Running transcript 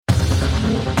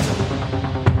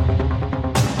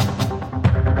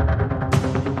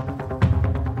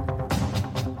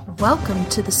Welcome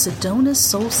to the Sedona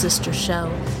Soul Sister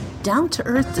Show,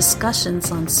 down-to-earth discussions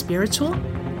on spiritual,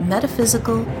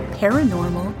 metaphysical,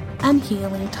 paranormal, and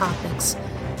healing topics.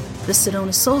 The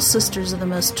Sedona Soul Sisters are the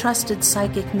most trusted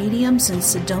psychic mediums in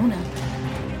Sedona.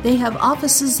 They have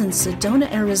offices in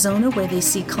Sedona, Arizona, where they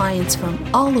see clients from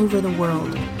all over the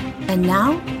world. And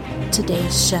now,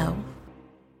 today's show.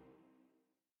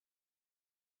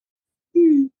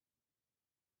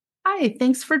 Hi,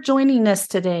 thanks for joining us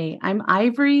today. I'm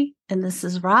Ivory, and this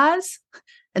is Roz,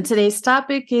 and today's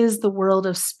topic is the world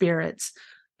of spirits.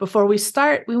 Before we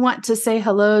start, we want to say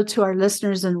hello to our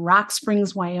listeners in Rock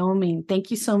Springs, Wyoming.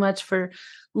 Thank you so much for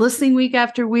listening week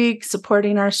after week,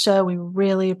 supporting our show. We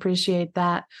really appreciate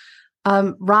that.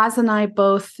 Roz and I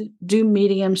both do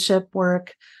mediumship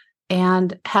work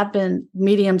and have been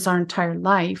mediums our entire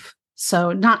life.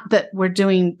 So not that we're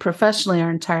doing professionally our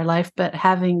entire life, but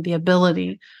having the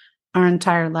ability our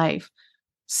entire life.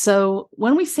 So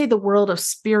when we say the world of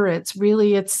spirits,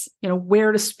 really it's,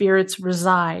 where do spirits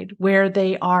reside, where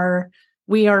they are.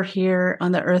 We are here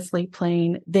on the earthly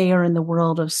plane. They are in the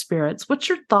world of spirits. What's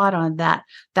your thought on that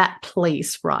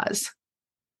place, Roz?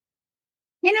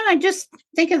 I just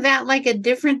think of that like a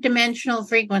different dimensional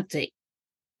frequency.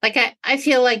 Like I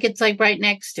feel like it's like right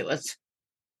next to us.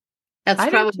 That's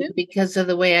probably because of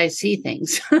the way I see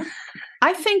things.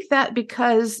 I think that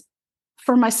because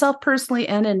for myself personally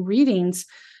and in readings,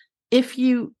 if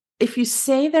you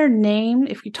say their name,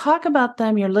 if you talk about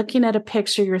them, you're looking at a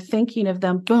picture, you're thinking of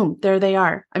them, boom, there they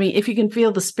are. I mean, if you can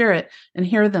feel the spirit and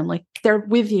hear them, like they're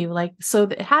with you, so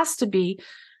it has to be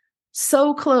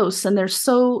so close and they're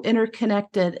so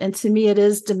interconnected. And to me, it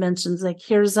is dimensions. Like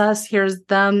here's us, here's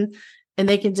them, and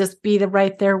they can just be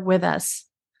right there with us.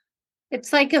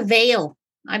 It's like a veil.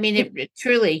 I mean, it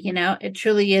truly, it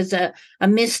truly is a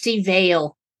misty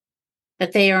veil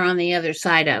that they are on the other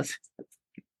side of.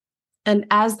 And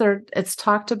as it's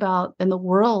talked about in the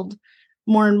world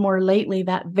more and more lately,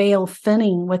 that veil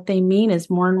thinning, what they mean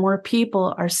is more and more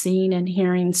people are seeing and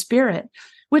hearing spirit,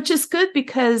 which is good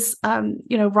because,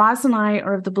 Roz and I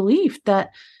are of the belief that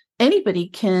anybody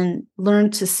can learn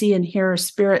to see and hear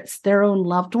spirits, their own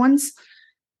loved ones.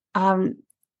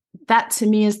 That to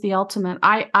me is the ultimate.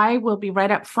 I will be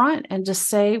right up front and just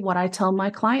say what I tell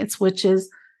my clients, which is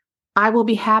I will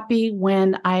be happy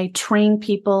when I train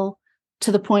people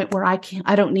to the point where I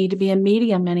don't need to be a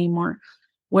medium anymore,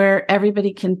 where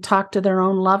everybody can talk to their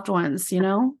own loved ones, a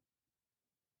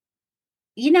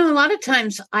lot of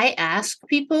times I ask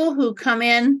people who come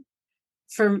in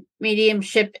for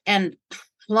mediumship, and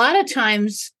a lot of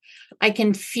times I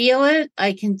can feel it,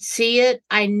 I can see it,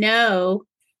 I know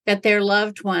that their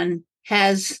loved one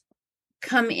has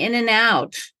come in and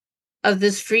out of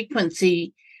this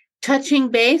frequency, touching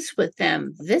base with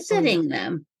them, visiting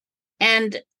them.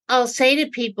 And I'll say to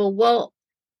people, well,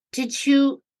 did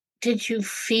you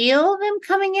feel them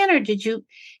coming in, or did you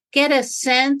get a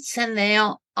sense? And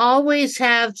they'll always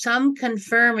have some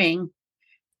confirming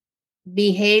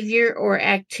behavior or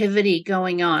activity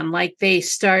going on. Like they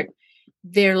start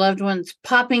their loved ones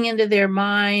popping into their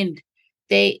mind.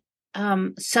 They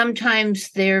sometimes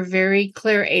they're very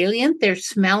clairalient. They're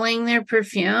smelling their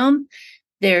perfume.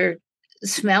 They're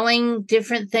smelling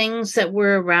different things that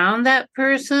were around that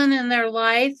person in their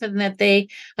life and that they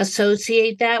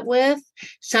associate that with.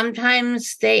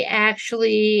 Sometimes they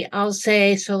actually, I'll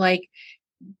say, so like,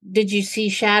 did you see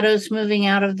shadows moving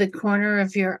out of the corner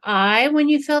of your eye when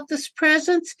you felt this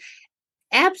presence?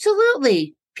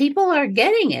 Absolutely. People are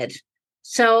getting it.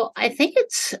 So I think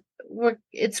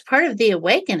it's part of the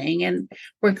awakening, and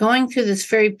we're going through this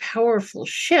very powerful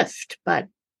shift, but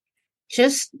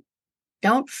just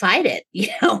don't fight it,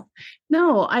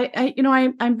 No,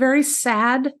 I'm very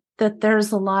sad that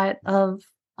there's a lot of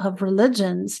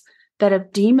religions that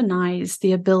have demonized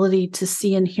the ability to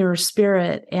see and hear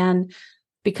spirit, and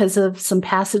because of some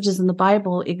passages in the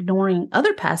Bible, ignoring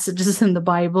other passages in the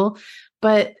Bible.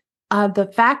 But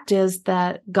the fact is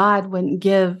that God wouldn't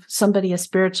give somebody a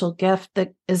spiritual gift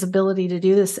that is ability to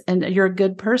do this, and you're a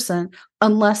good person,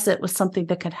 unless it was something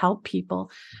that could help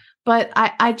people. But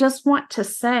I just want to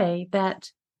say that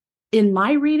in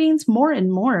my readings, more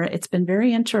and more, it's been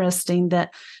very interesting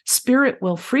that spirit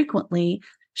will frequently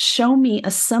show me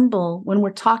a symbol when we're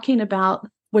talking about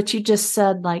what you just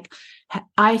said, like,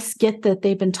 I get that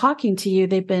they've been talking to you,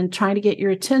 they've been trying to get your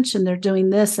attention, they're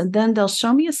doing this, and then they'll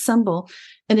show me a symbol,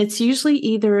 and it's usually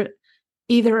either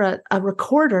a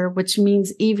recorder, which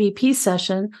means EVP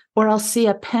session, or I'll see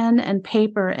a pen and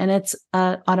paper, and it's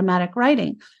automatic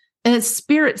writing. And it's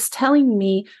spirits telling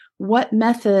me what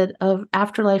method of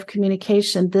afterlife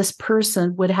communication this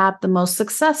person would have the most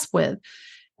success with.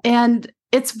 And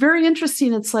it's very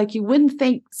interesting. It's like you wouldn't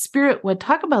think spirit would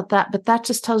talk about that, but that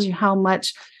just tells you how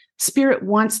much spirit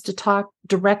wants to talk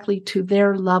directly to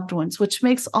their loved ones, which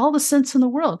makes all the sense in the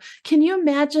world. Can you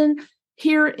imagine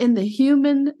here in the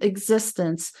human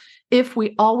existence if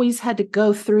we always had to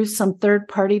go through some third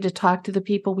party to talk to the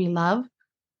people we love?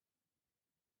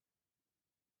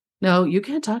 No, you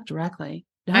can't talk directly.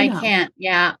 I can't.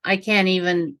 Yeah, I can't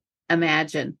even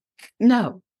imagine.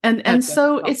 No. And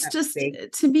so it's just,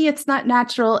 to me, it's not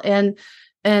natural. And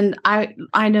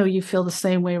I know you feel the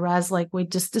same way, Roz. Like, we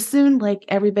just assume like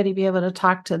everybody be able to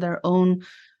talk to their own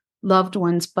loved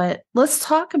ones. But let's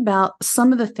talk about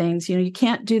some of the things. You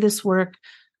can't do this work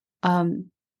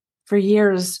for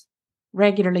years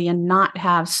regularly and not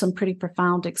have some pretty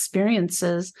profound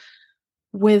experiences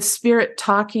with spirit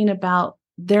talking about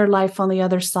their life on the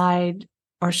other side,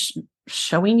 or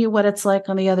showing you what it's like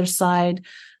on the other side.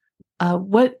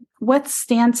 What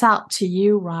stands out to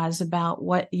you, Roz, about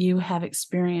what you have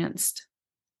experienced?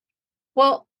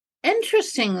 Well,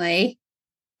 interestingly,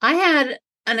 I had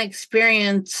an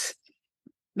experience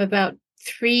about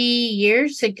 3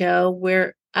 years ago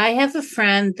where I have a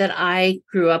friend that I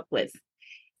grew up with,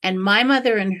 and my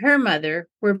mother and her mother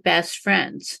were best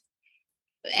friends.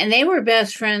 And they were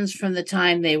best friends from the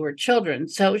time they were children.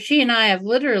 So she and I have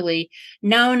literally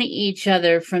known each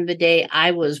other from the day I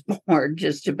was born,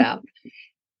 just about.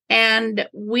 And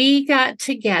we got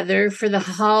together for the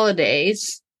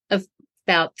holidays of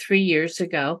about 3 years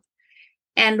ago.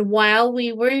 And while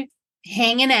we were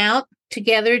hanging out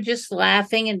together, just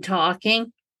laughing and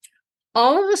talking,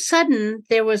 all of a sudden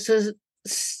there was a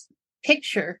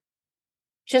picture,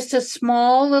 just a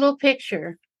small little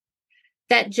picture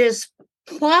that just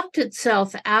plopped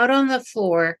itself out on the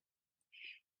floor.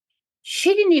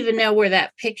 She didn't even know where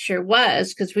that picture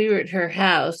was because we were at her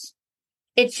house.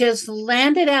 It just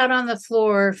landed out on the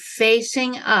floor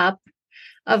facing up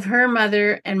of her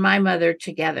mother and my mother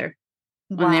together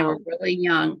when they were really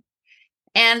young.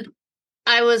 And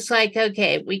I was like,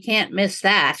 okay, we can't miss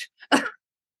that.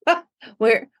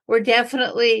 We're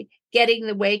definitely getting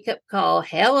the wake-up call.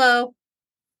 Hello,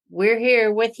 we're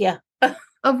here with you.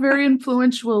 A very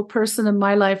influential person in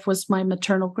my life was my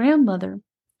maternal grandmother.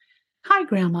 Hi,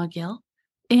 Grandma Gill.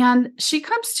 And she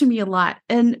comes to me a lot.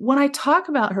 And when I talk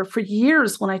about her for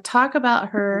years, when I talk about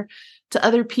her to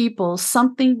other people,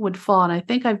 something would fall. And I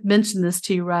think I've mentioned this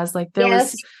to you, Roz. Like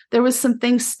there was some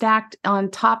things stacked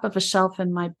on top of a shelf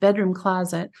in my bedroom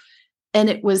closet, and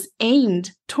it was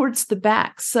aimed towards the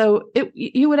back. So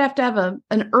you would have to have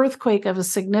an earthquake of a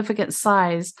significant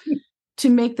size to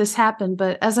make this happen.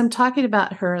 But as I'm talking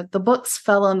about her, the books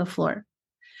fell on the floor.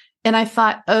 And I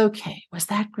thought, okay, was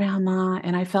that Grandma?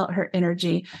 And I felt her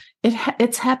energy.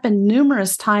 It's happened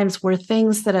numerous times where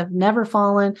things that have never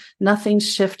fallen,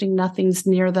 nothing's shifting, nothing's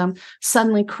near them,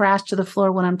 suddenly crash to the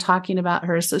floor when I'm talking about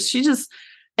her. So she just,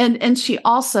 and she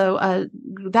also,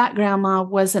 that Grandma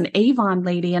was an Avon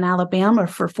lady in Alabama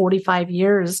for 45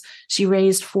 years. She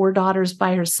raised 4 daughters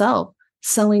by herself,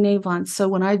 selling Avon. So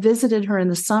when I visited her in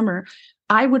the summer,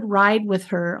 I would ride with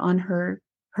her on her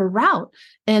route.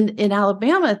 And in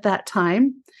Alabama at that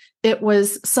time, it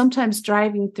was sometimes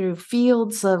driving through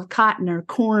fields of cotton or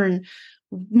corn,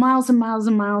 miles and miles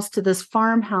and miles to this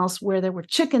farmhouse where there were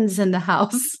chickens in the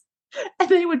house. And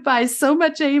they would buy so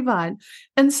much Avon.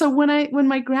 And so when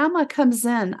my grandma comes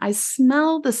in, I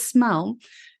smell the smell,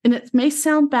 and it may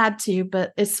sound bad to you,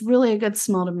 but it's really a good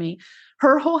smell to me.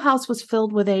 Her whole house was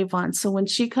filled with Avon. So when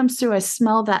she comes through, I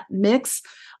smell that mix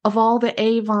of all the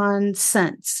Avon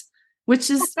scents,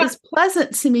 which is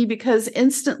pleasant to me because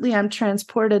instantly I'm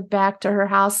transported back to her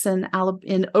house in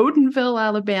Odenville,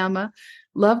 Alabama.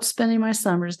 Loved spending my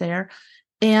summers there.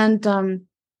 And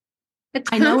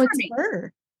I know it's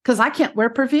her because I can't wear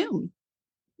perfume.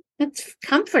 It's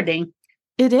comforting.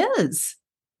 It is.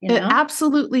 It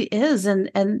absolutely is. And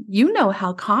you know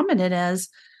how common it is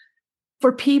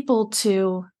for people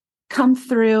to come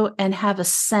through and have a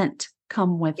scent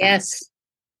come with them. Yes.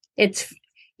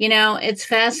 It's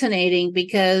fascinating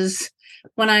because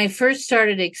when I first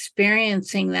started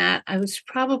experiencing that, I was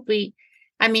probably,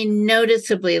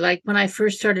 noticeably, like when I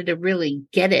first started to really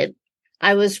get it,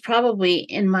 I was probably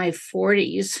in my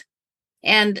 40s.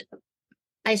 And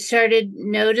I started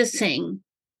noticing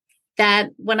that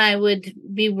when I would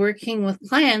be working with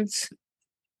clients,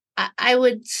 I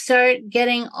would start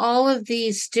getting all of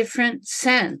these different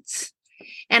scents.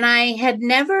 And I had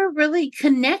never really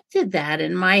connected that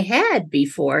in my head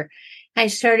before. I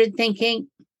started thinking,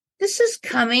 this is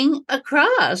coming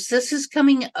across. This is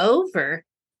coming over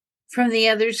from the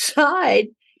other side.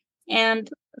 And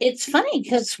it's funny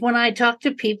because when I talk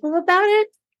to people about it,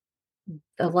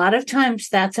 a lot of times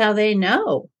that's how they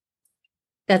know.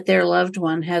 that their loved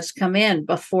one has come in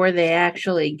before they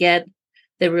actually get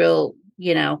the real,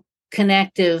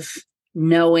 connective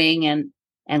knowing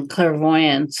and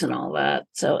clairvoyance and all that.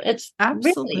 So it's really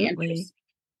Absolutely. interesting.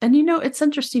 And it's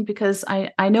interesting because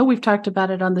I know we've talked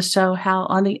about it on the show, how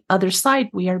on the other side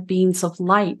we are beings of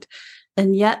light.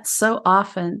 And yet so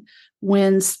often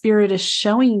when spirit is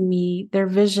showing me their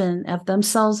vision of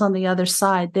themselves on the other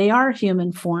side, they are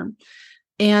human form.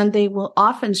 And they will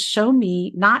often show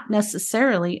me not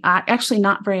necessarily, actually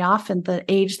not very often, the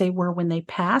age they were when they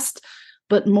passed,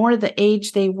 but more the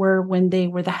age they were when they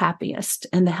were the happiest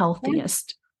and the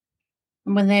healthiest.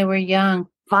 When they were young.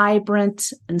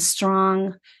 Vibrant and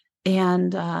strong.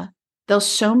 And they'll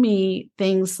show me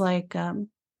things like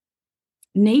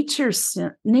nature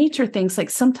things. Like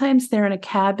sometimes they're in a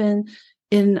cabin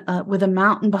with a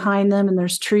mountain behind them and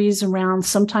there's trees around.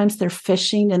 Sometimes they're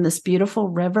fishing in this beautiful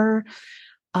river.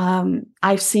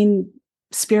 I've seen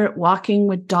spirit walking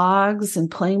with dogs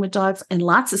and playing with dogs, and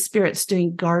lots of spirits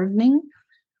doing gardening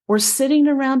or sitting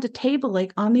around a table,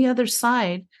 like on the other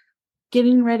side,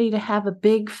 getting ready to have a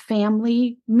big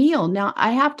family meal. Now,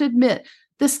 I have to admit,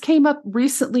 this came up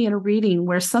recently in a reading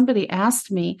where somebody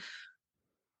asked me,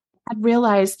 I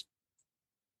realized,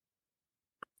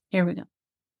 here we go.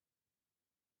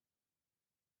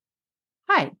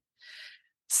 Hi.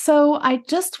 So I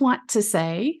just want to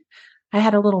say, I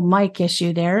had a little mic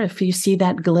issue there. If you see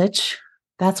that glitch,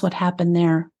 that's what happened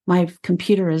there. My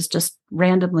computer is just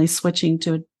randomly switching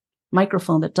to a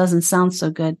microphone that doesn't sound so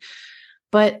good.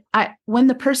 But when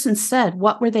the person said,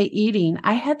 what were they eating?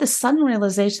 I had the sudden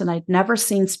realization I'd never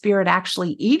seen spirit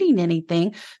actually eating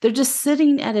anything. They're just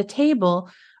sitting at a table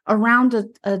around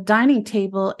a dining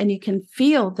table, and you can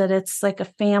feel that it's like a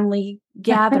family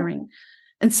gathering.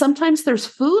 And sometimes there's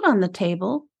food on the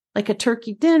table, like a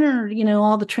turkey dinner,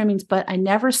 all the trimmings, but I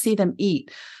never see them eat.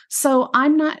 So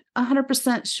I'm not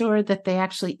 100% sure that they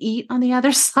actually eat on the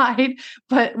other side,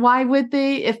 but why would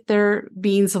they if they're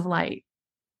beings of light?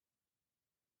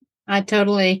 I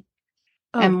totally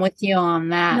am with you on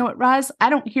that. You know what, Roz? I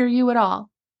don't hear you at all.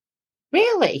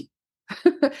 Really?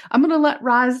 I'm going to let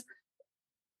Roz.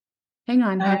 Hang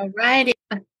on. All righty.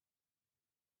 It's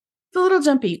a little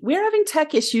jumpy. We're having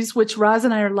tech issues, which Roz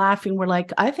and I are laughing. We're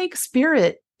like, I think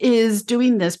spirit is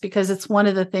doing this because it's one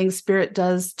of the things spirit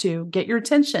does to get your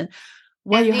attention.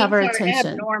 Well, you have our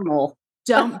attention. Abnormal.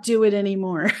 Don't do it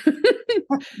anymore.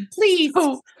 Please.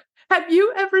 So, have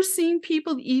you ever seen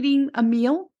people eating a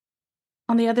meal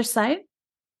on the other side?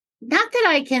 Not that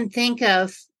I can think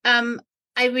of.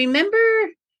 I remember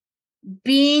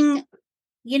being,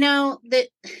 that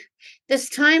this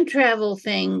time travel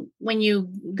thing, when you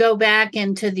go back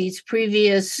into these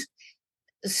previous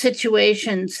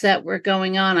situations that were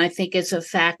going on, I think is a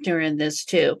factor in this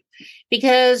too,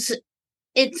 because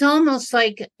it's almost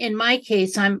like in my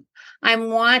case, I'm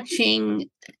watching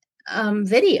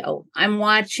video. I'm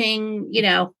watching,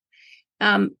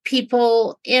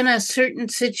 people in a certain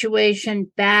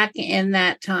situation back in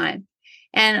that time.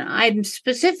 And I'm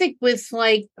specific with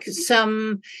like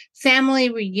some family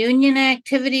reunion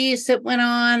activities that went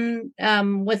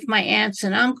on with my aunts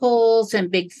and uncles and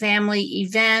big family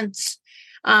events.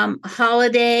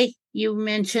 Holiday, you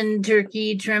mentioned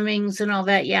turkey trimmings and all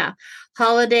that. Yeah.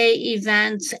 Holiday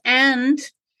events. And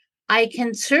I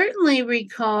can certainly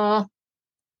recall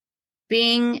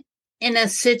being in a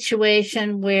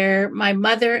situation where my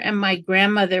mother and my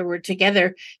grandmother were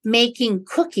together making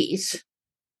cookies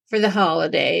for the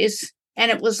holidays.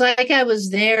 And it was like I was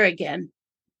there again.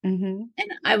 Mm-hmm.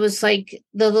 And I was like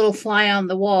the little fly on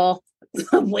the wall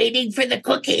waiting for the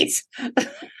cookies.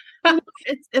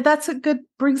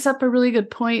 Brings up a really good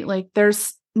point. Like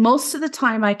there's most of the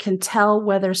time I can tell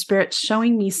whether spirit's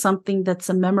showing me something that's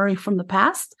a memory from the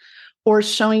past or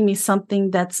showing me something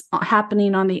that's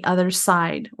happening on the other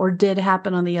side or did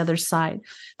happen on the other side.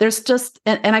 There's just,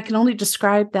 and I can only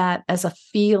describe that as a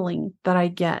feeling that I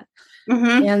get.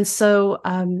 Mm-hmm. And so,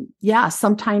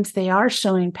 sometimes they are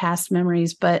showing past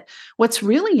memories, but what's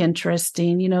really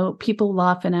interesting, people will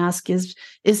often ask is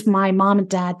my mom and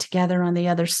dad together on the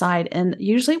other side? And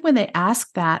usually when they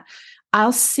ask that,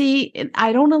 I'll see,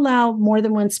 I don't allow more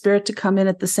than one spirit to come in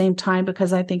at the same time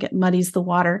because I think it muddies the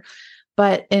water,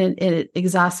 but it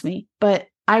exhausts me. But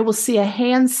I will see a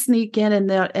hand sneak in and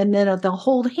then they'll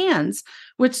hold hands,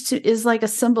 which is like a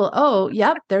symbol. Oh,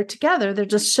 yep, they're together. They're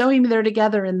just showing me they're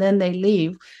together and then they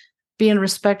leave, being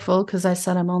respectful because I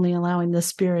said I'm only allowing the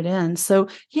spirit in. So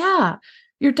yeah,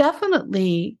 you're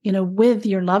definitely, with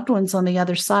your loved ones on the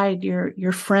other side,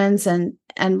 your friends, and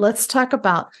let's talk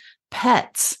about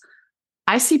pets.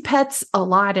 I see pets a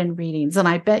lot in readings, and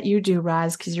I bet you do,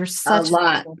 Roz, because you're such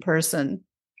a cool person.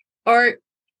 Or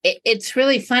it's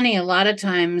really funny. A lot of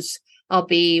times I'll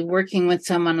be working with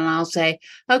someone and I'll say,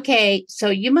 okay, so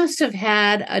you must have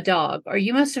had a dog or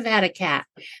you must have had a cat,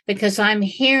 because I'm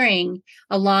hearing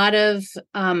a lot of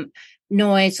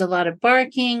noise, a lot of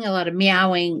barking, a lot of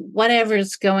meowing,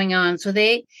 whatever's going on. So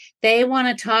they want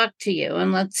to talk to you,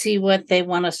 and let's see what they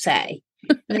want to say.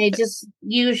 And they just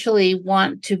usually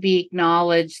want to be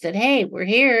acknowledged that, hey, we're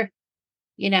here.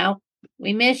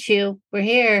 We miss you. We're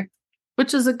here.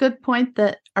 Which is a good point,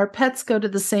 that our pets go to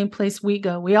the same place we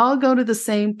go. We all go to the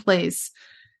same place.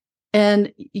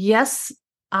 And yes,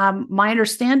 my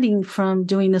understanding from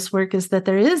doing this work is that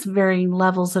there is varying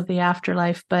levels of the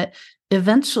afterlife, but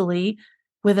eventually,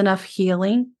 with enough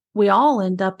healing, we all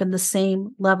end up in the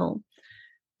same level.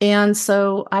 And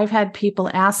so I've had people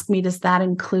ask me, does that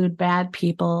include bad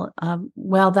people?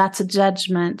 Well, that's a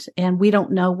judgment, and we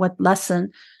don't know what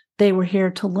lesson they were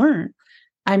here to learn.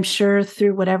 I'm sure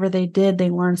through whatever they did,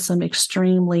 they learned some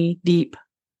extremely deep,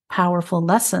 powerful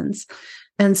lessons.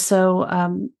 And so,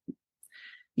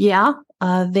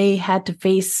 they had to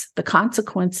face the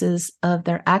consequences of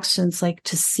their actions, like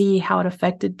to see how it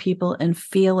affected people and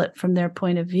feel it from their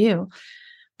point of view.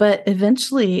 But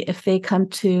eventually, if they come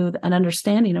to an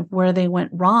understanding of where they went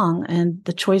wrong and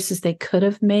the choices they could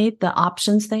have made, the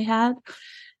options they had,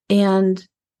 and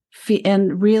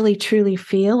really truly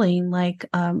feeling like,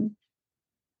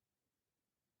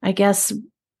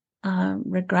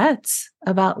 regrets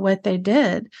about what they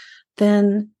did,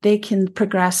 then they can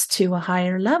progress to a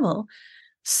higher level.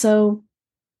 So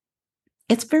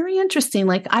it's very interesting.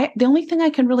 The only thing I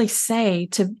can really say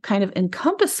to kind of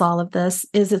encompass all of this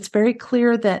is it's very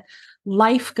clear that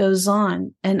life goes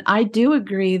on. And I do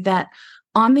agree that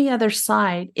on the other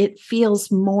side, it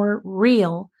feels more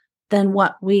real than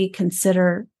what we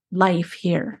consider life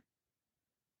here.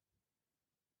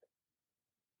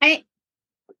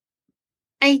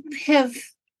 I have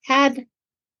had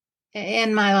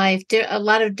in my life a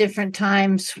lot of different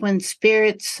times when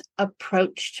spirits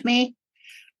approached me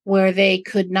where they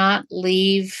could not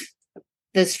leave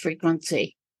this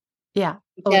frequency. Yeah.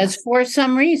 Because for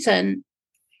some reason,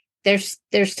 they're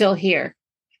still here.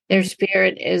 Their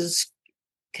spirit is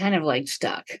kind of like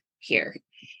stuck here.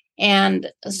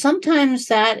 And sometimes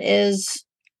that is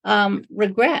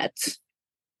regrets.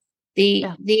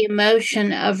 The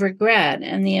emotion of regret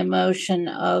and the emotion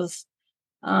of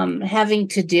having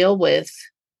to deal with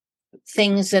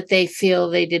things that they feel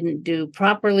they didn't do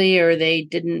properly or they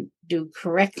didn't do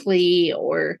correctly,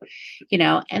 or,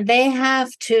 and they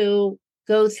have to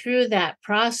go through that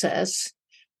process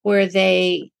where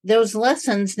those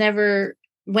lessons never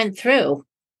went through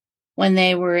when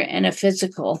they were in a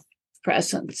physical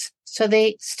presence. So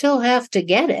they still have to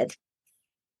get it.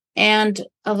 And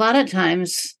a lot of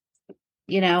times,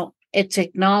 it's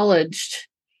acknowledged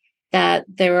that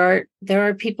there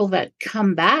are people that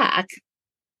come back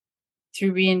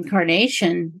through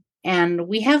reincarnation, and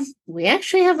we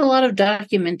actually have a lot of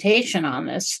documentation on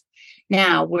this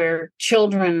now, where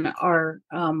children are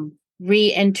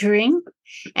re-entering,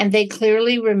 and they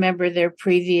clearly remember their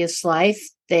previous life.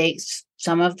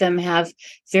 Some of them have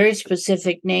very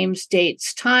specific names,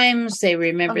 dates, times. They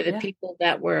remember the people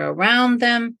that were around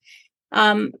them.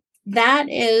 That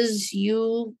is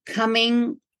you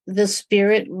the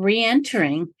spirit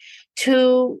re-entering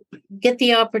to get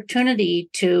the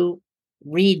opportunity to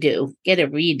get a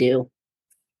redo.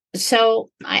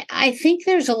 So I think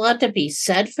there's a lot to be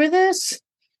said for this.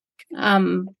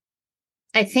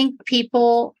 I think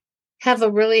people have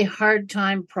a really hard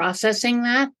time processing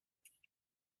that.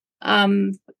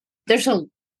 There's a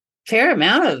fair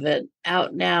amount of it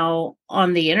out now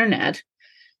on the internet,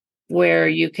 where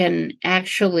you can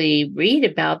actually read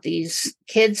about these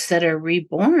kids that are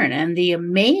reborn and the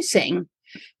amazing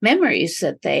memories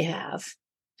that they have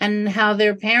and how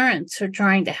their parents are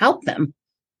trying to help them.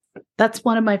 That's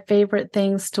one of my favorite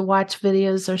things to watch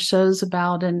videos or shows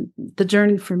about. And the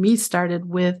journey for me started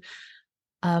with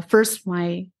first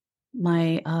my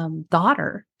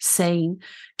daughter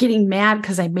getting mad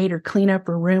because I made her clean up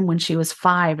her room when she was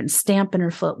 5 and stamping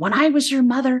her foot. When I was your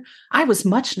mother, I was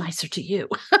much nicer to you.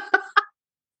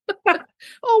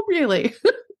 Oh, really?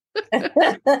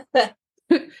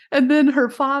 And then her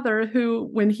father, who,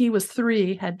 when he was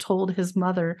 3, had told his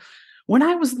mother, when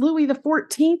I was Louis the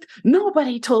 14th,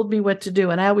 nobody told me what to do.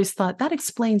 And I always thought that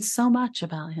explains so much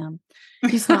about him.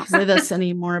 He's not with us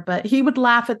anymore, but he would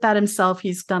laugh at that himself.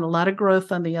 He's done a lot of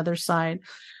growth on the other side.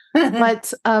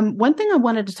 But one thing I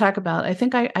wanted to talk about, I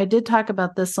think I did talk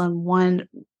about this on one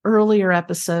earlier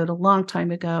episode a long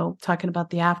time ago, talking about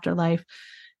the afterlife,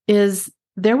 is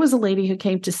there was a lady who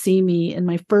came to see me in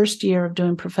my first year of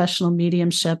doing professional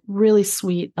mediumship, really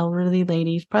sweet, elderly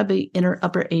lady, probably in her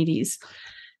upper 80s.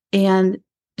 And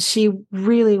she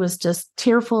really was just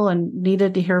tearful and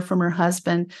needed to hear from her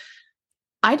husband.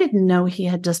 I didn't know he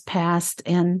had just passed.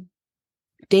 And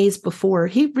days before,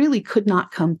 he really could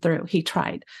not come through. He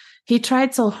tried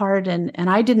so hard. And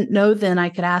I didn't know then I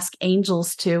could ask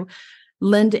angels to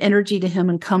lend energy to him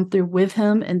and come through with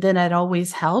him. And then it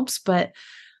always helps. But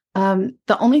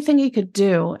the only thing he could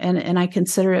do, and I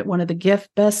consider it one of the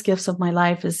best gifts of my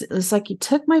life, is like he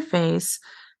took my face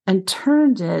and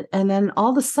turned it. And then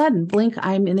all of a sudden, blink,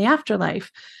 I'm in the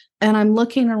afterlife. And I'm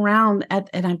looking around and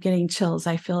I'm getting chills.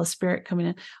 I feel a spirit coming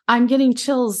in. I'm getting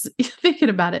chills thinking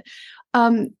about it.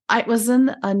 I was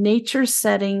in a nature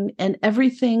setting and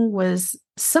everything was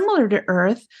similar to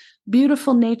Earth,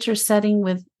 beautiful nature setting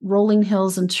with rolling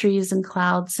hills and trees and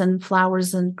clouds and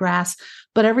flowers and grass,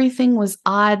 but everything was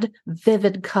odd,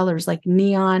 vivid colors, like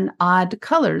neon, odd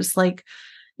colors, like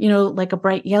a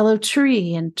bright yellow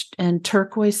tree and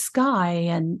turquoise sky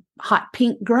and hot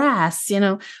pink grass,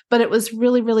 but it was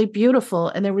really, really beautiful.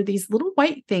 And there were these little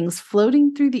white things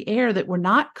floating through the air that were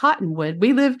not cottonwood.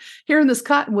 We live here in this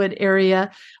cottonwood area.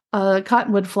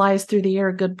 Cottonwood flies through the air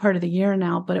a good part of the year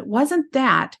now, but it wasn't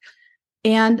that.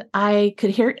 And I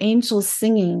could hear angels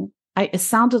singing. It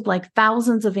sounded like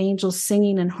thousands of angels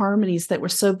singing in harmonies that were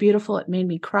so beautiful, it made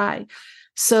me cry.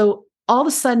 So all of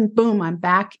a sudden, boom, I'm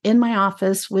back in my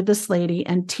office with this lady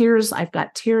and I've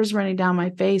got tears running down my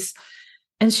face.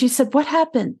 And she said, "What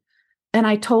happened?" And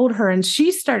I told her, and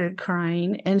she started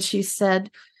crying. And she said,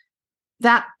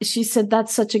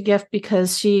 that's such a gift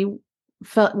because she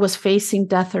was facing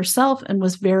death herself and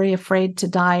was very afraid to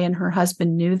die. And her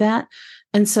husband knew that.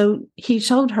 And so he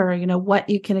showed her, what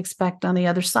you can expect on the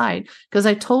other side. Because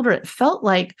I told her it felt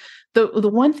like the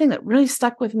one thing that really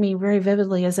stuck with me very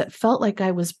vividly is it felt like I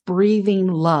was breathing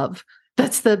love.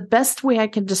 That's the best way I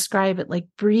can describe it, like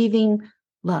breathing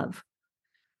love.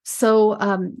 So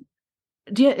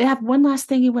do you have one last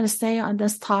thing you want to say on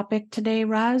this topic today,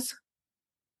 Roz?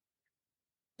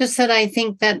 Just that I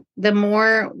think that the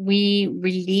more we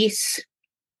release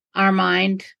our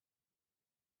mind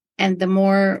and the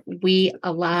more we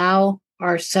allow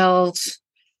ourselves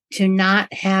to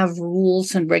not have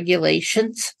rules and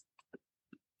regulations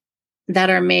that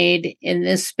are made in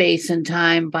this space and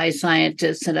time by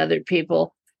scientists and other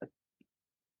people,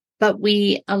 but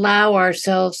we allow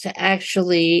ourselves to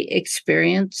actually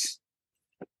experience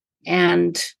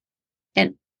and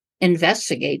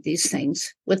investigate these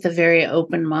things with a very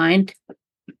open mind,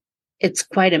 it's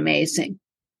quite amazing.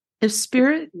 If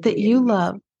spirit that you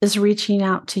love is reaching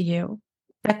out to you,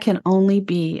 that can only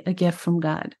be a gift from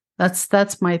God.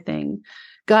 That's my thing.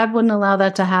 God wouldn't allow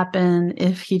that to happen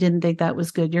if he didn't think that was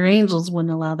good. Your angels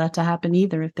wouldn't allow that to happen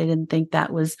either if they didn't think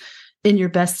that was in your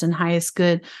best and highest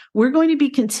good. We're going to be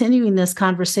continuing this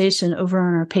conversation over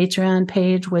on our Patreon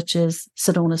page, which is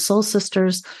Sedona Soul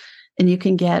Sisters, and you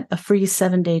can get a free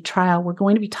 7-day trial. We're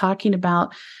going to be talking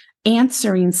about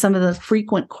answering some of the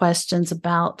frequent questions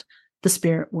about the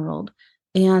spirit world.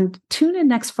 And tune in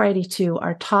next Friday too.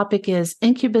 Our topic is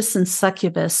incubus and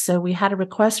succubus. So we had a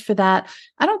request for that.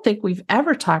 I don't think we've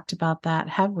ever talked about that,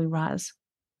 have we, Roz?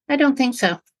 I don't think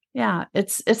so. Yeah,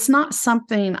 it's not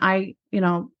something I,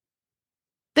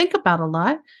 think about a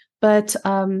lot, but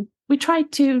we try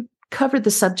to cover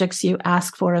the subjects you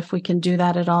ask for. If we can do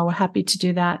that at all, we're happy to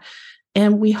do that.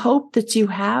 And we hope that you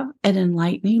have an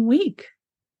enlightening week.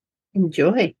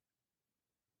 Enjoy.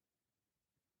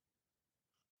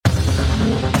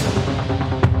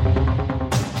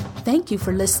 Thank you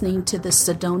for listening to the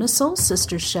Sedona Soul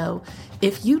Sisters Show.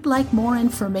 If you'd like more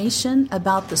information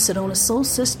about the Sedona Soul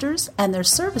Sisters and their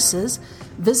services,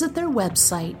 visit their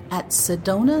website at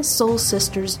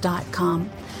sedonasoulsisters.com.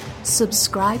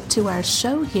 Subscribe to our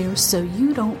show here so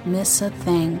you don't miss a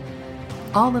thing.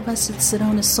 All of us at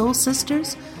Sedona Soul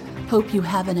Sisters hope you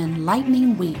have an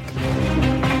enlightening week.